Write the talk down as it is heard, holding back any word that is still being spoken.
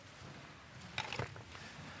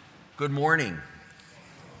Good morning.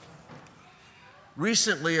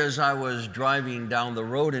 Recently, as I was driving down the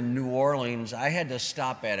road in New Orleans, I had to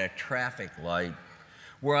stop at a traffic light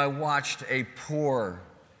where I watched a poor,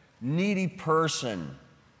 needy person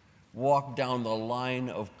walk down the line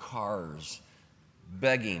of cars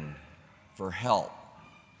begging for help.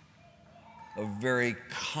 A very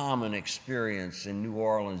common experience in New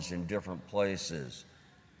Orleans in different places.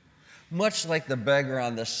 Much like the beggar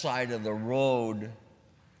on the side of the road,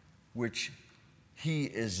 which he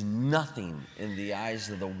is nothing in the eyes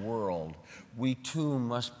of the world, we too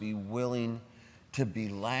must be willing to be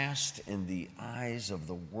last in the eyes of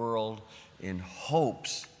the world in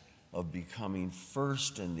hopes of becoming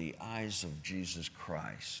first in the eyes of Jesus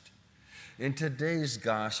Christ. In today's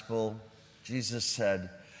gospel, Jesus said,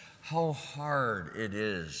 "How hard it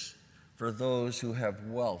is for those who have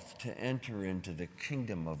wealth to enter into the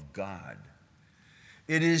kingdom of God.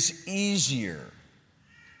 It is easier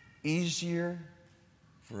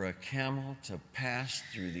for a camel to pass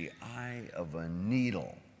through the eye of a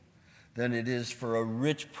needle than it is for a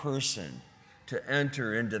rich person to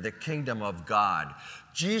enter into the kingdom of God."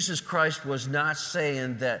 Jesus Christ was not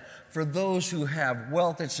saying that for those who have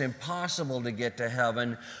wealth it's impossible to get to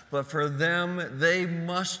heaven, but for them they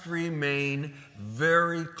must remain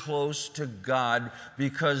very close to God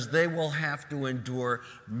because they will have to endure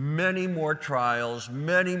many more trials,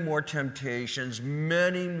 many more temptations,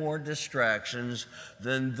 many more distractions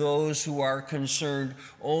than those who are concerned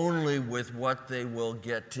only with what they will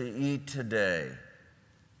get to eat today.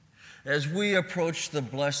 As we approach the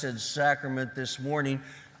Blessed Sacrament this morning,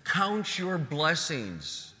 count your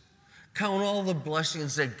blessings. Count all the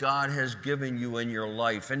blessings that God has given you in your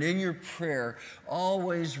life. And in your prayer,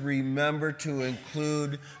 always remember to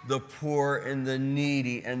include the poor and the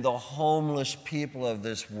needy and the homeless people of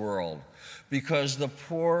this world. Because the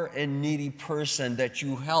poor and needy person that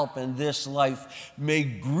you help in this life may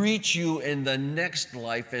greet you in the next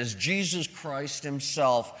life as Jesus Christ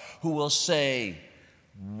himself, who will say,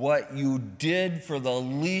 "What you did for the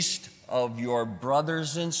least of your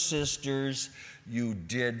brothers and sisters, you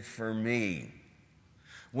did for me.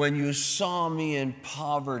 When you saw me in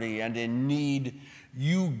poverty and in need,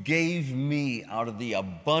 you gave me out of the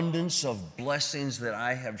abundance of blessings that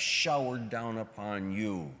I have showered down upon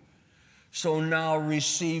you. So now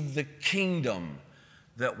receive the kingdom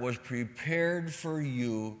that was prepared for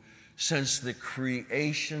you since the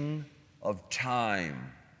creation of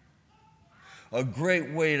time." A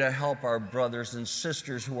great way to help our brothers and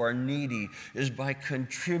sisters who are needy is by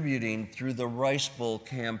contributing through the Rice Bowl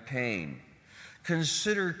campaign.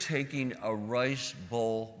 Consider taking a Rice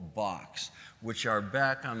Bowl box, which are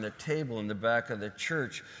back on the table in the back of the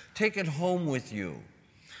church. Take it home with you.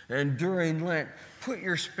 And during Lent, put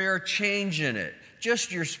your spare change in it,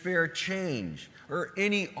 just your spare change, or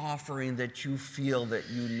any offering that you feel that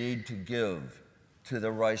you need to give to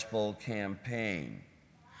the Rice Bowl campaign.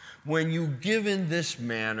 When you give in this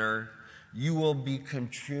manner, you will be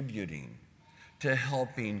contributing to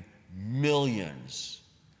helping millions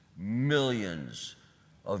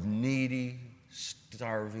of needy,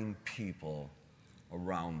 starving people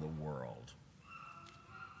around the world.